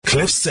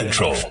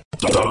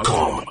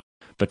CliffCentral.com.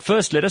 But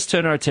first, let us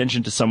turn our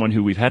attention to someone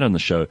who we've had on the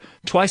show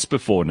twice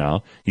before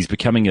now. He's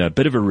becoming a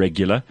bit of a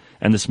regular.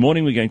 And this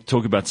morning we're going to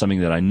talk about something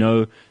that I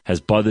know has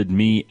bothered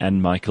me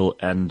and Michael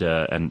and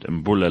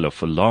Mbulelo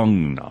for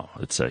long now.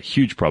 It's a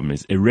huge problem.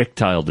 It's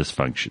erectile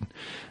dysfunction.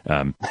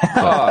 Did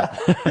not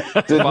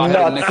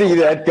see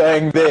that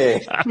going there.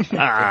 If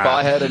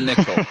I had a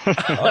nickel.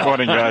 Good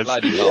morning, guys.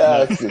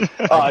 Yes.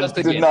 I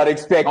did not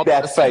expect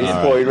that face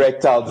for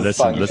erectile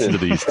dysfunction. Listen to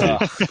these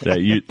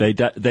two.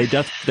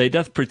 They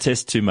doth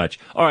protest too much.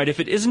 All right, if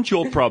it isn't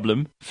your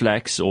problem,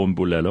 Flax or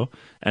Mbulelo,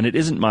 and it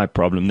isn't my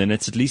problem, then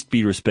let's at least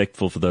be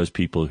respectful for those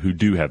people who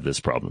do have this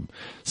problem.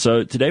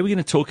 So today we're going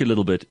to talk a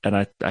little bit, and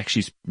I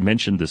actually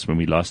mentioned this when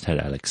we last had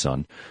Alex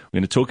on. We're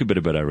going to talk a bit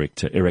about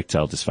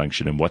erectile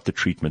dysfunction and what the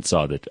treatments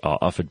are that are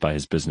offered by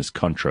his business,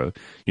 Contro.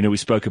 You know, we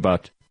spoke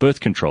about birth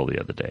control the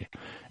other day,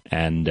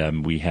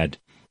 and we had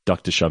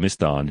Dr.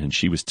 Shamista on, and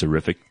she was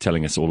terrific,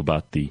 telling us all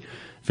about the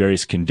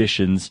various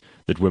conditions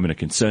that women are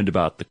concerned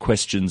about, the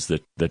questions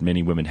that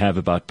many women have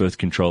about birth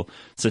control.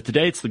 So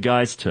today it's the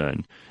guys'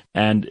 turn,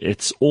 and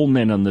it's all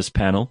men on this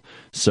panel,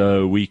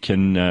 so we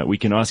can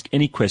ask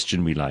any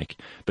question we like.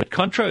 But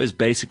Contro is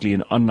basically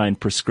an online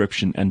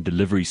prescription and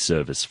delivery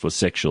service for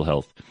sexual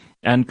health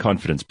and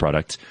confidence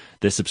products.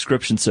 Their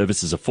subscription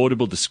service is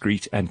affordable,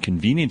 discreet, and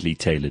conveniently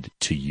tailored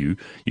to you.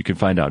 You can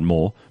find out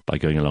more by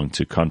going along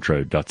to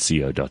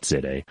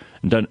contro.co.za.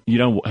 And you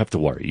don't have to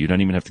worry. You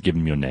don't even have to give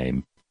them your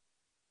name.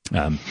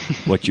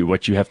 What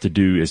you have to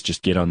do is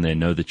just get on there,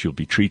 know that you'll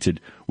be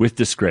treated with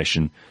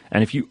discretion.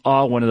 And if you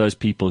are one of those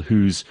people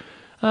who's,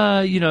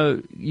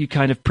 you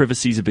kind of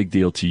privacy is a big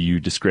deal to you,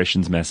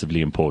 discretion's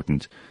massively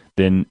important,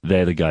 then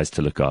they're the guys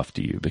to look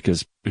after you.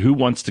 Because who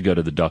wants to go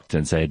to the doctor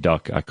and say,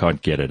 Doc, I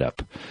can't get it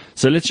up?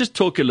 So let's just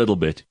talk a little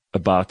bit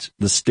about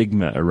the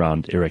stigma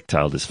around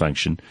erectile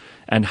dysfunction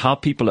and how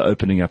people are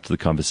opening up to the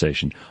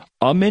conversation.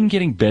 Are men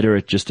getting better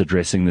at just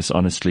addressing this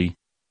honestly?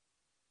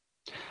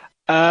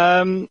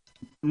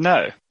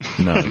 No.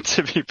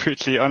 To be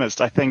brutally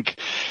honest, I think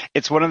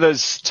it's one of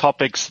those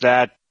topics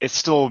that it's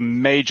still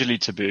majorly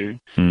taboo,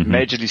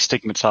 majorly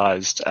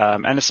stigmatized,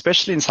 and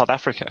especially in South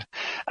Africa.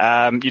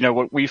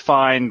 What we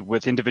find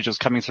with individuals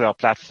coming through our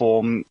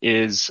platform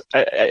is,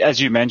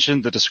 as you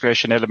mentioned, the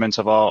discretion element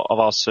of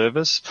our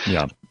service.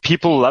 Yeah.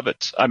 People love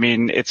it. I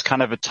mean, it's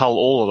kind of a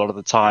tell-all a lot of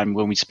the time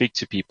when we speak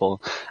to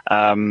people,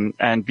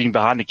 and being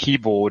behind a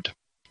keyboard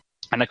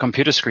and a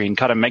computer screen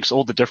kind of makes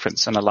all the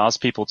difference and allows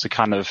people to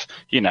kind of,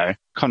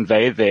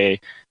 convey their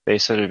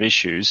sort of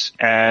issues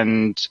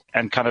and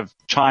kind of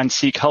try and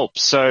seek help.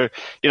 So,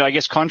 I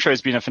guess Contro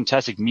has been a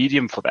fantastic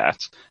medium for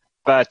that.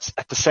 But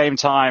at the same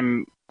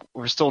time,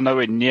 we're still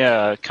nowhere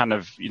near kind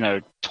of,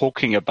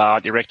 talking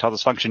about erectile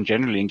dysfunction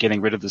generally and getting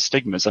rid of the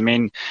stigmas. I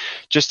mean,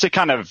 just to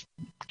kind of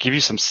give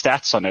you some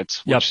stats on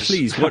it. Yeah,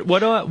 please.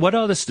 What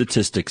are the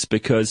statistics?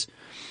 Because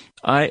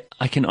I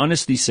can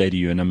honestly say to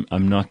you, and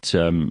I'm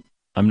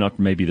not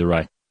maybe the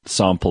right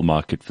sample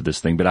market for this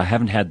thing, but I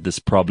haven't had this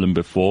problem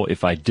before.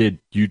 If I did,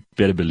 you'd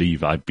better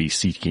believe I'd be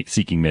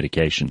seeking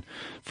medication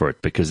for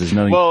it, because there's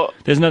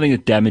nothing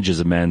that damages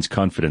a man's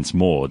confidence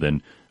more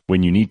than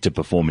when you need to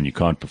perform and you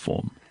can't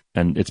perform.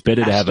 And it's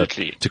better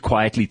to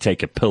quietly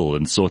take a pill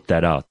and sort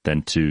that out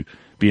than to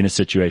be in a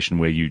situation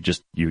where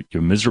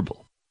you're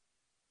miserable.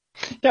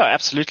 Yeah,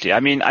 absolutely. I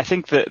mean, I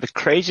think the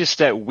craziest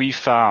stat we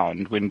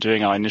found when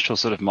doing our initial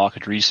sort of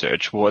market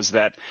research was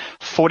that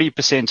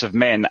 40% of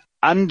men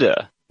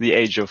under the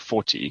age of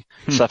 40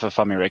 suffer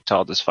from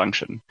erectile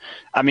dysfunction.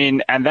 I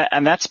mean, and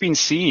that's been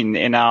seen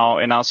in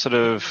our sort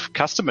of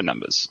customer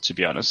numbers, to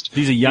be honest.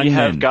 These are young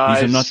men.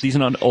 These are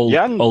not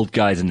old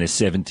guys in their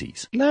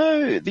 70s.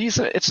 No,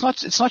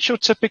 it's not your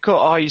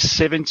typical, he's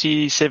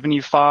 70,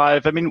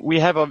 75. I mean,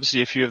 we have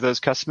obviously a few of those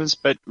customers,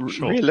 but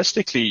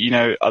realistically,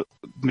 a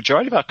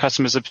majority of our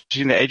customers are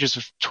between the ages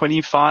of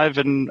 25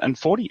 and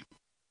 40.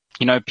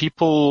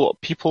 People,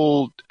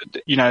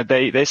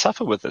 they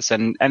suffer with this,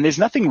 and there's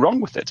nothing wrong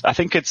with it. I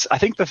think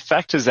the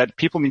fact is that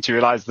people need to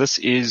realize this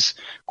is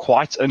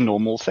quite a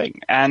normal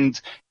thing,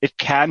 and it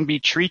can be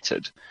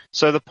treated.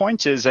 So the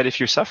point is that if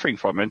you're suffering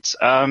from it,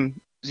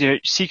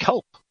 seek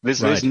help.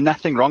 There's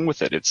nothing wrong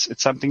with it.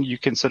 It's something you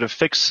can sort of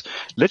fix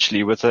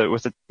literally with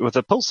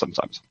a pill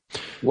sometimes.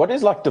 What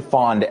is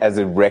defined as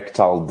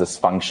erectile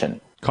dysfunction?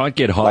 Can't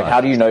get hard.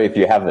 How do you know if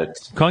you have it?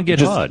 Can't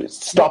get hard.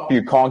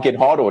 You can't get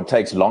hard, or it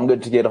takes longer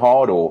to get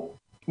hard, or?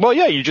 Well,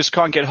 yeah, you just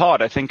can't get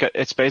hard. I think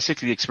it's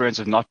basically the experience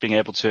of not being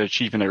able to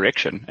achieve an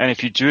erection. And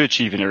if you do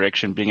achieve an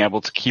erection, being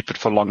able to keep it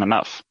for long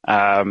enough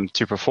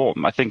to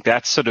perform. I think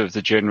that's sort of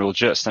the general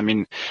gist. I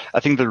mean, I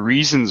think the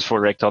reasons for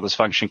erectile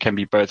dysfunction can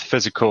be both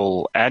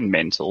physical and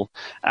mental.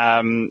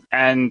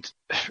 And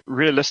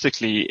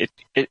realistically,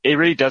 it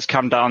really does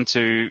come down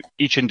to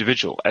each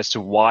individual as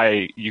to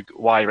why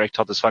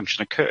erectile dysfunction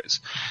occurs.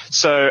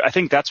 So I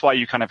think that's why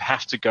you kind of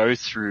have to go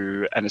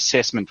through an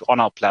assessment on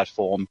our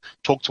platform,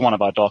 talk to one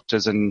of our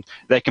doctors, and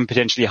they can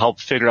potentially help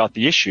figure out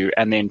the issue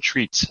and then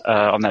treat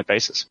on that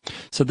basis.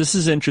 So this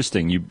is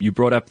interesting. You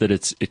brought up that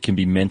it can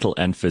be mental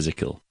and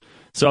physical.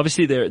 So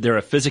obviously there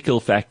are physical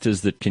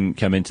factors that can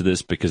come into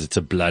this because it's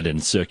a blood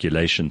and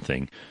circulation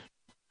thing.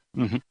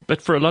 Mm-hmm.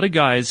 But for a lot of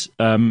guys,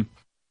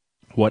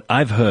 what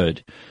I've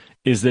heard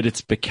is that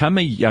it's become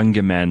a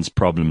younger man's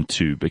problem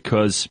too,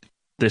 because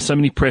there's so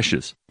many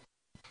pressures.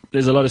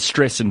 There's a lot of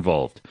stress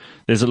involved.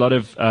 There's a lot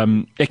of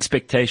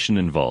expectation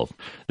involved.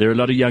 There are a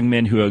lot of young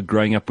men who are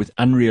growing up with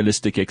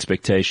unrealistic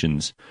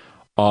expectations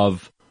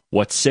of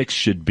what sex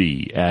should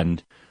be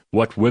and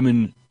what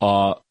women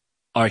are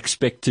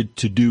expected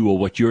to do, or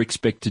what you're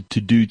expected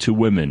to do to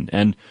women.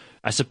 And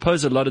I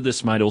suppose a lot of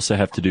this might also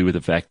have to do with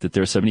the fact that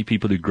there are so many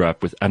people who grow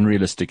up with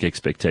unrealistic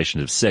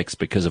expectations of sex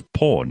because of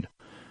porn.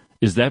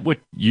 Is that what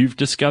you've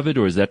discovered,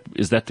 or is that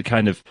the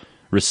kind of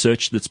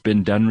research that's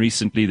been done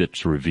recently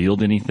that's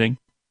revealed anything?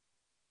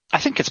 I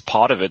think it's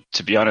part of it,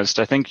 to be honest.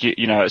 I think,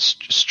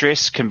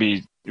 stress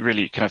can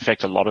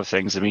affect a lot of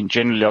things. I mean,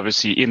 generally,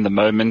 obviously, in the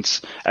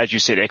moment, as you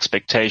said,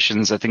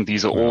 expectations, I think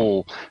these are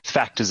all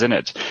factors in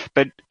it.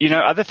 But,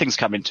 other things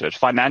come into it.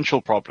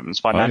 Financial problems,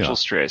 financial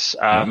stress,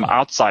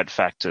 outside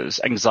factors,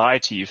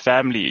 anxiety,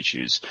 family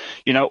issues.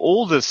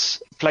 All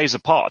this plays a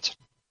part.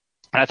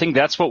 And I think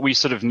that's what we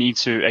sort of need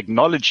to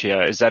acknowledge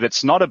here, is that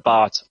it's not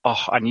about,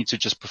 I need to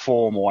just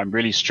perform, or I'm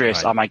really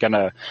stressed. Right. Am I going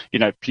to,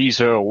 please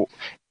her?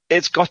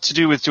 It's got to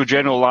do with your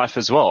general life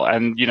as well.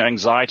 And,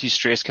 anxiety,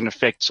 stress can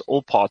affect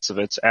all parts of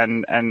it.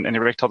 And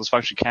erectile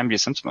dysfunction can be a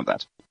symptom of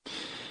that.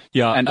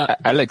 Yeah. And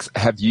Alex,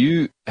 have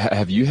you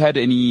had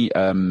any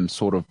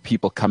sort of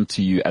people come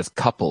to you as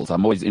couples?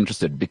 I'm always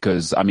interested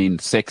because,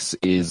 sex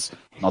is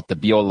not the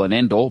be all and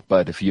end all,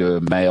 but if you're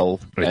male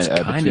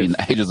between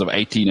the ages of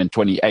 18 and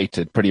 28,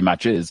 it pretty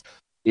much is.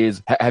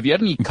 Have you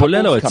had any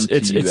couples come to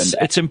you?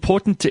 It's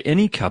important to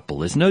any couple.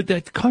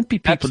 There can't be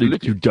people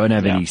who don't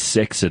have any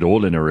sex at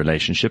all in a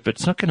relationship.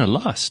 It's not going to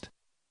last.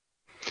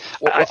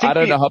 Well, I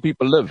don't know how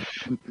people live.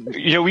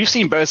 We've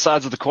seen both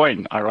sides of the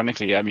coin,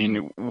 ironically. I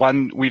mean,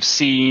 we've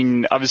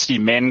seen obviously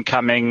men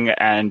coming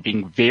and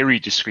being very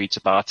discreet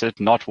about it,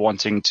 not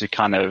wanting to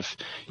kind of,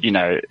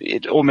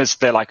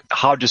 they're like,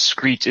 how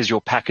discreet is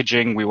your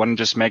packaging? We want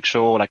to just make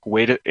sure, like,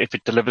 if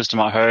it delivers to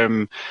my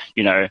home,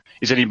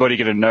 is anybody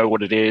going to know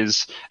what it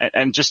is?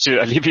 And just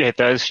to alleviate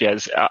those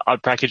fears, our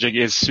packaging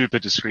is super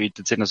discreet.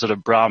 It's in a sort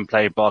of brown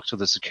play box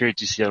with a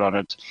security seal on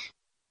it.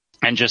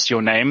 And just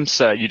your name,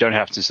 so you don't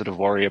have to sort of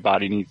worry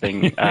about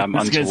anything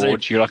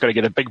untoward. You're not going to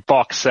get a big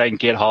box saying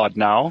 "Get hard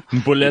now."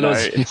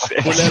 Bulelo's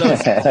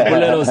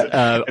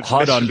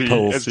hard-on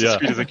pills,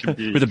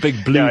 with a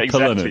big blue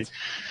pill on it.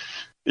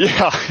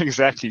 Yeah,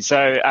 exactly.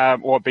 So,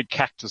 or a big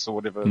cactus or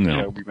whatever.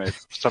 No. We made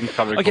some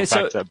kind of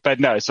factor. But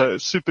no, so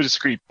it's super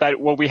discreet. But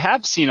what we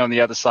have seen on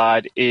the other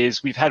side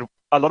is we've had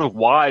a lot of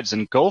wives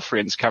and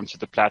girlfriends come to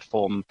the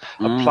platform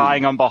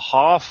applying on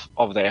behalf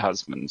of their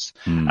husbands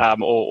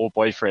or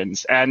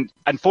boyfriends. And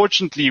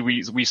unfortunately,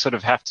 we sort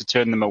of have to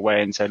turn them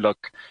away and say,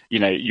 look,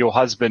 your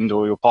husband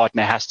or your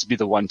partner has to be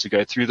the one to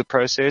go through the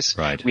process.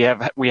 Right.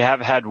 We have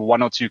had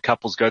one or two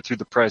couples go through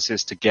the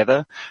process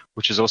together,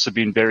 which has also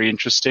been very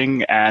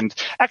interesting and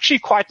actually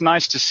quite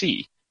nice to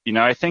see.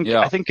 I think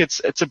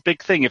it's a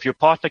big thing. If your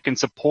partner can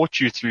support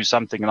you through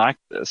something like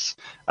this,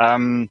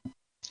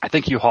 I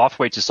think you're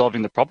halfway to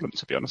solving the problem,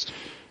 to be honest.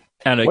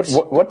 Alex,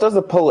 what does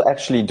a pill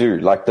actually do?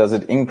 Like, does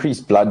it increase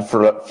blood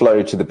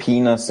flow to the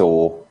penis,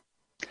 or?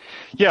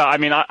 Yeah, I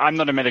mean, I'm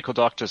not a medical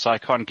doctor, so I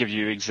can't give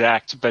you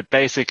exact, but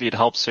basically it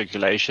helps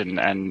circulation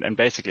and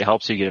basically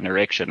helps you get an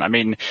erection. I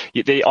mean,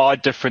 there are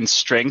different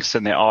strengths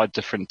and there are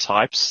different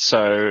types.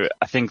 So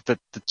I think that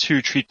the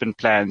two treatment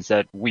plans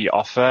that we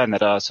offer and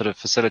that are sort of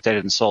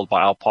facilitated and sold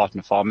by our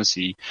partner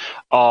pharmacy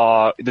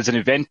there's an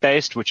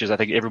event-based, which is, I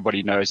think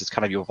everybody knows, it's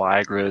kind of your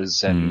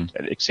Viagras and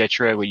et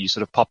cetera, where you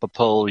sort of pop a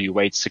pill, you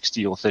wait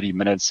 60 or 30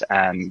 minutes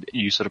and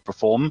you sort of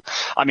perform.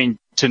 I mean,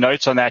 to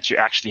note on that, you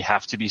actually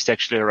have to be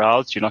sexually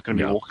aroused. You're not going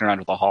to be walking around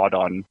with a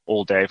hard-on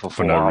all day for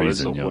 4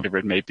 hours or whatever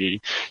it may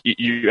be.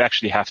 You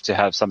actually have to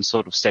have some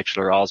sort of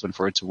sexual arousal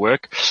for it to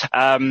work.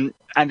 And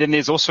then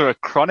there's also a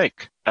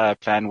chronic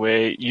plan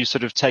where you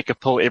sort of take a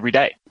pill every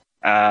day,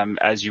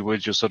 as you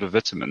would your sort of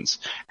vitamins.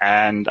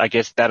 And I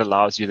guess that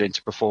allows you then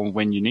to perform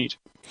when you need.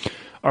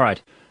 All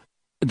right.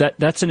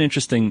 That's an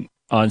interesting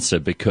answer,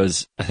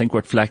 because I think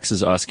what Flax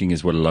is asking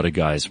is what a lot of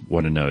guys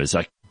want to know is,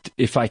 like,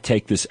 if I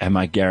take this, am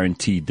I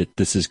guaranteed that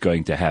this is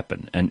going to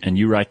happen? And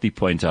you rightly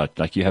point out,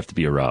 like, you have to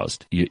be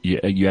aroused.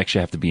 You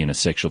actually have to be in a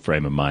sexual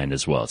frame of mind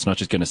as well. It's not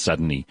just going to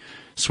suddenly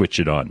switch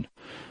it on.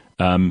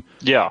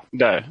 Yeah,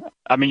 no.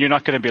 I mean, you're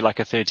not going to be like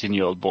a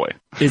 13-year-old boy.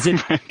 Is it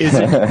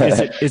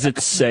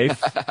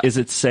safe? Is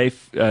it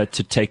safe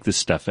to take this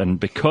stuff? And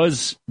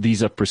because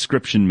these are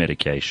prescription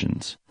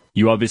medications,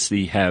 you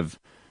obviously have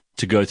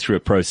to go through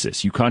a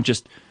process. You can't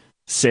just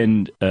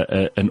send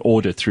an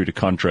order through to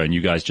Contra and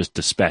you guys just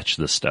dispatch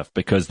this stuff,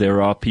 because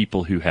there are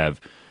people who have,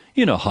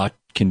 heart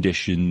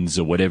conditions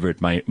or whatever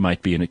it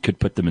might be, and it could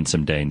put them in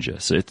some danger.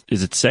 So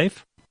is it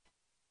safe?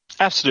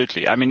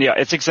 Absolutely. I mean, yeah,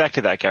 it's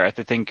exactly that, Gareth.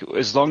 I think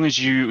as long as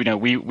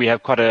we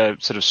have quite a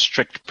sort of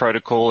strict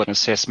protocol and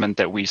assessment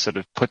that we sort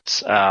of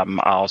put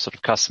our sort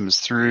of customers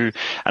through,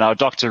 and our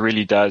doctor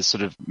really does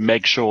sort of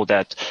make sure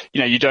that,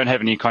 you don't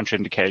have any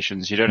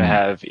contraindications, you don't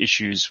have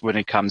issues when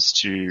it comes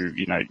to,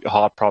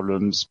 heart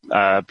problems,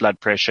 blood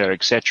pressure,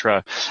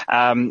 etc.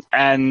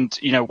 And,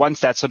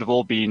 once that's sort of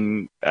all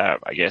been,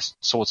 I guess,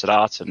 sorted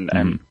out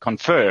and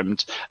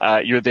confirmed,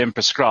 you're then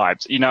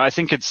prescribed. I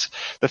think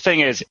the thing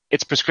is,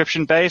 it's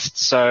prescription based.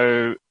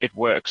 So it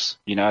works.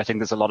 I think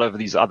there's a lot of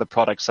these other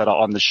products that are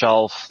on the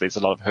shelf. There's a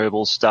lot of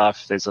herbal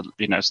stuff. There's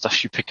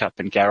stuff you pick up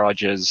in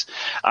garages.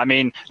 I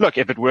mean, look,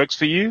 if it works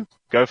for you,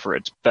 go for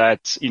it.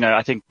 But,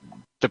 I think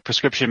the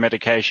prescription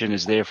medication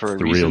is there for a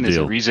reason. There's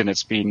a reason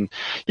it's been,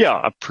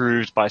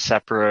 approved by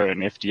SAPRA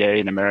and FDA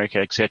in America,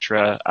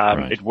 etc.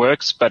 Right. It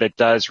works, but it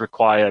does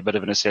require a bit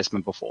of an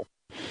assessment before.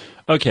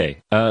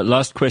 Okay.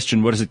 Last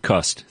question. What does it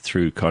cost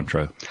through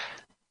Contro?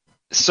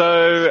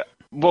 So,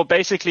 well,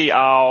 basically,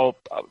 how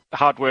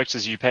it works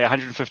is you pay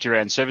 150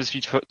 Rand service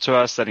fee to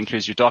us. That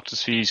includes your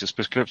doctor's fees, your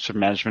prescription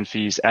management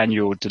fees, and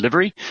your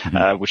delivery,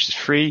 which is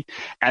free.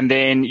 And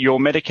then your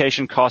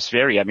medication costs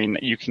vary. I mean,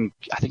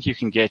 I think you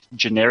can get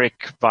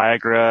generic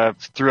Viagra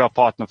through our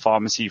partner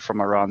pharmacy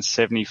from around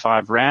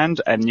 75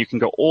 Rand, and you can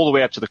go all the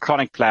way up to the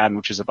chronic plan,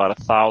 which is about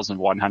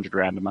 1,100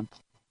 Rand a month.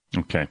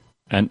 Okay.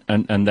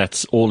 And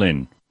that's all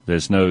in. There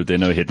are no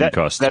hidden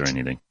costs or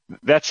anything.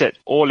 That's it,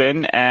 all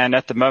in. And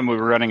at the moment,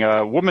 we're running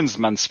a Women's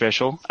Month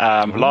special,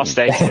 last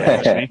day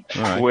actually,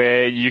 right,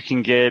 where you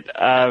can get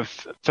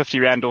 50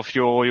 Rand off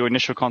your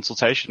initial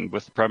consultation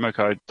with the promo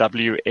code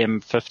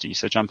WM50.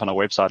 So jump on our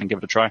website and give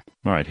it a try.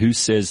 All right. Who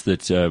says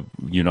that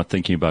you're not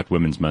thinking about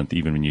Women's Month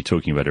even when you're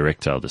talking about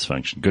erectile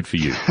dysfunction? Good for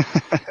you.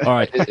 All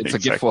right. It's a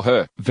gift for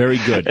her. Very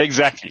good.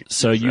 Exactly.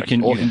 So you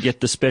can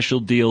get the special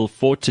deal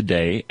for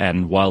today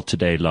and while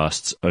today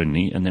lasts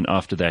only. And then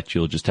after that,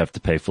 you'll just have to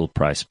pay full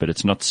price. But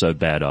it's not so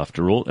bad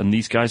after all, and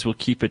these guys will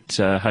keep it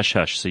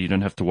hush-hush, so you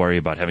don't have to worry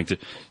about having to,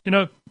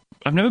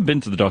 I've never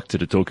been to the doctor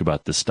to talk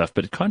about this stuff,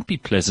 but it can't be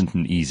pleasant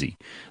and easy,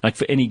 like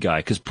for any guy,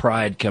 because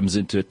pride comes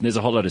into it, and there's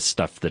a whole lot of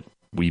stuff that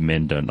we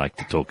men don't like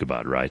to talk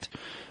about, right?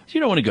 You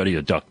don't want to go to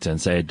your doctor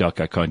and say, hey, doc,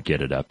 I can't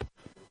get it up.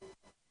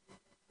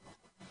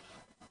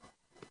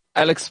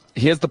 Alex,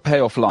 here's the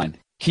payoff line.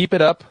 Keep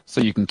it up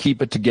so you can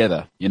keep it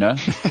together,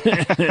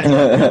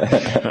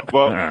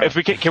 Well, if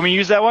we can we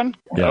use that one?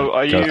 Yeah.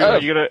 Are you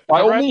gonna? By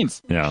all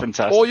means. Yeah.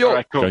 Fantastic. All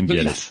right, cool. Go and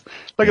get it.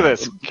 Look at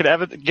this.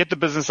 Can get the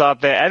business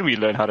out there, and we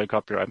learn how to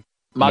copyright.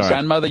 My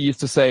grandmother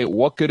used to say,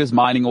 what good is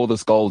mining all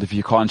this gold if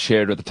you can't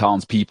share it with the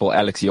townspeople?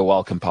 Alex, you're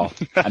welcome, pal.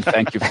 And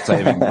thank you for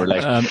saving the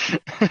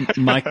relationship.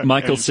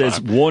 Michael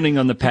says, warning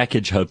on the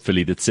package,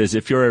 hopefully, that says,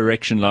 if your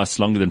erection lasts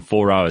longer than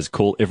 4 hours,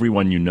 call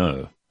everyone you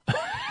know.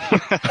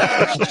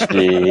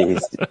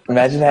 Jeez.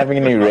 Imagine having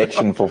an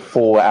erection for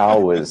 4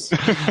 hours.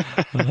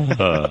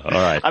 All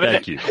right.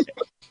 Thank you.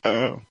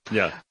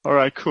 Yeah. All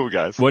right. Cool,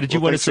 guys. What did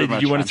you want to say?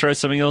 Did you want to throw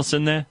something else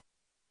in there?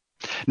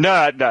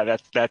 No,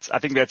 that's, I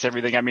think that's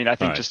everything. I mean, I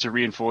think just to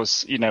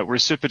reinforce, we're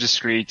super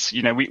discreet.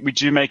 We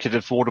do make it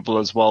affordable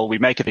as well. We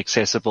make it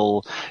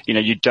accessible.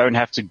 You don't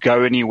have to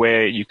go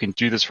anywhere. You can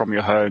do this from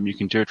your home. You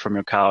can do it from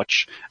your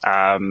couch.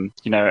 And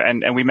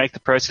we make the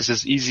process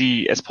as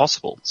easy as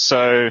possible.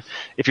 So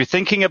if you're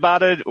thinking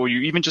about it, or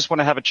you even just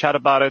want to have a chat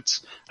about it,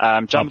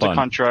 jump to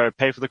Contro,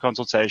 pay for the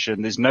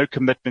consultation. There's no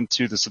commitment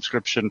to the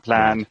subscription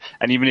plan. Right.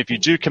 And even if you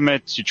do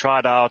commit, you try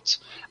it out,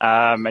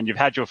 and you've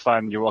had your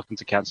fun, you're welcome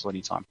to cancel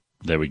anytime.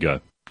 There we go.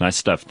 Nice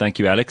stuff. Thank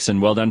you, Alex,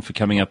 and well done for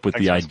coming up with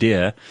the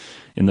idea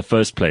in the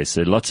first place.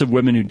 There are lots of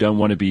women who don't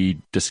want to be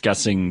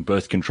discussing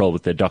birth control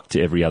with their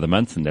doctor every other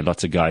month, and there are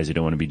lots of guys who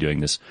don't want to be doing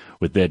this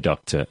with their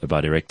doctor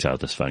about erectile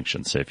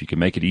dysfunction. So if you can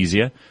make it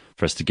easier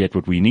for us to get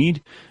what we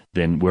need,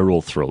 then we're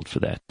all thrilled for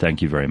that.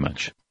 Thank you very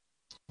much.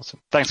 Awesome.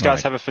 Thanks, guys.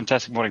 Right. Have a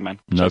fantastic morning, man.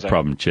 No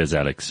problem. Cheers,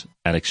 Alex.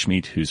 Alex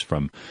Schmidt, who's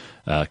from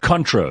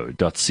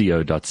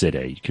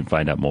contro.co.za. You can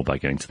find out more by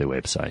going to their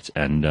website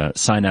and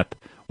sign up.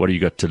 What do you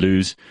got to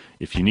lose?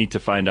 If you need to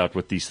find out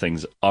what these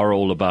things are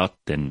all about,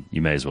 then you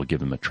may as well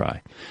give them a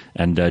try.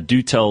 And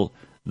do tell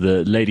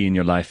the lady in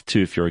your life,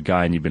 too, if you're a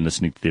guy and you've been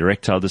listening to the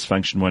erectile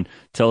dysfunction one,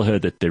 tell her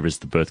that there is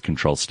the birth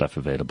control stuff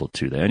available,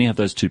 too. They only have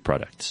those two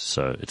products.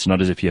 So it's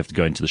not as if you have to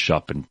go into the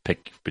shop and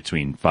pick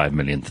between 5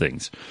 million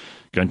things.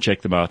 Go and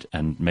check them out,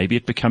 and maybe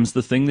it becomes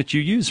the thing that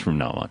you use from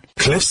now on.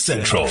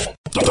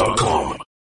 CliffCentral.com